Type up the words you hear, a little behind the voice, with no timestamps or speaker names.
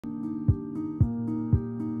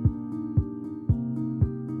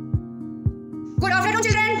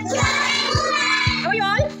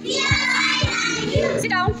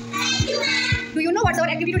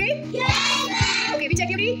activity today? Yes. Okay, which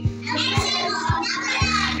activity?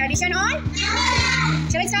 Addition on?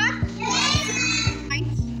 Shall I start? Yes. A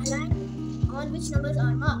line on which numbers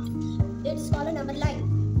are marked. It is called a number line.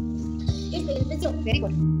 It begins with 0. Very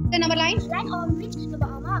good. The number line? Line on which number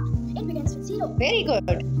are marked. It begins with 0. Very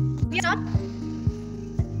good. Yes, start.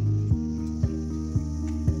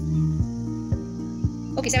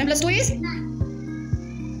 Okay, 7 plus 2 is?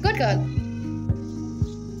 9. Good girl.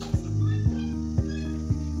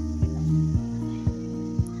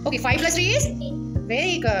 Okay, 5 plus 3 is? 8.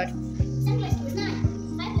 Very good. 7 plus 2 is 9.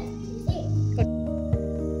 5 plus 3 is 8. Good.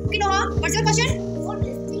 Okay, Noah, what's your question? 4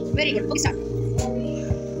 plus 3. Very good. Okay, start.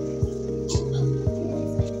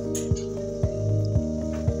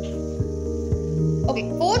 Okay,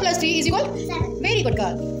 4 plus 3 is equal? 7. Very good,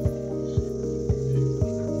 girl.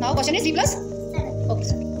 Now question is 3 plus? 7. Okay,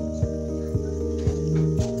 start.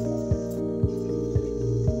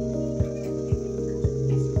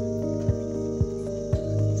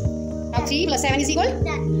 Now 3 plus 7 is equal?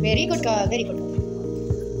 10. Very good, girl. Very good.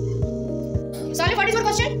 Salif, what is your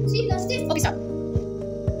question? 3 plus 6. Okay, start.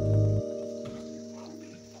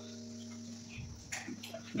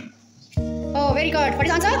 Oh, very good. What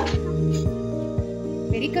is the answer?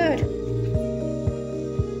 Very good.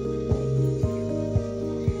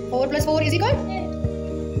 4 plus 4 is equal? 8.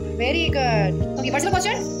 Very good. Okay, what's the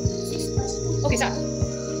question? 6 plus 2. Okay, start.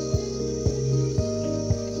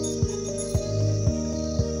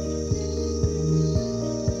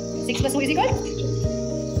 Six plus 2 is equal?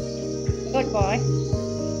 Good boy.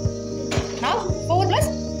 Now 4 plus?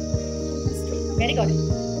 Very good.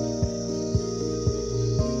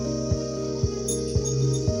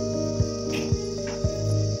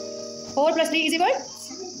 4 plus 3 is equal?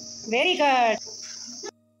 Very good.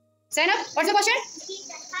 Sign up. What's the question? 3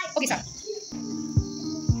 plus 5. Okay, start.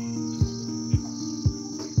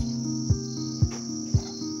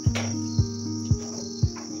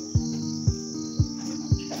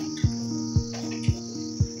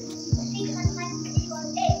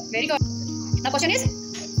 Very good. Now question is? 2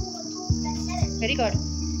 plus 7. Very good.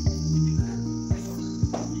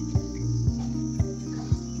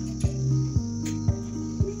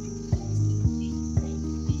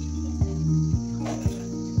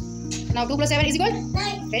 Now 2 plus 7 is equal?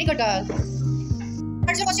 9. Very good, girl.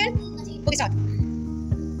 What's your question? Okay, start.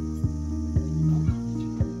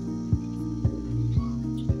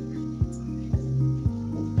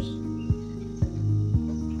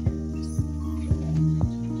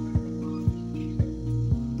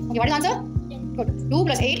 Okay, what is the answer? 10. Good. 2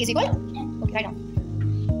 plus 8 is equal? 10. Okay, write down.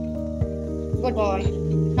 Good boy.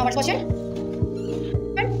 Now what's question?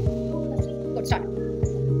 10. 2 plus 3. Good, start.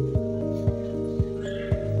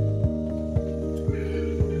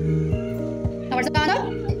 Now what's the answer?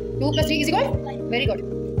 2 plus 3 is equal? 5. Very good.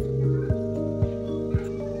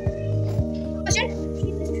 Question?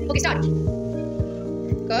 3 plus 3. Okay, start.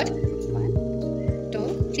 Good. 1, 2,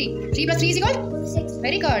 3. 3 plus 3 is equal? 6.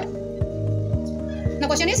 Very good. Now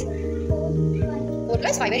question is? 4 4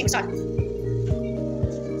 plus 5. Very good. Start.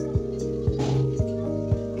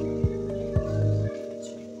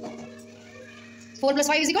 Four plus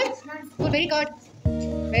 5 is equal? 9. Good. Very good.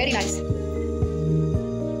 Very nice.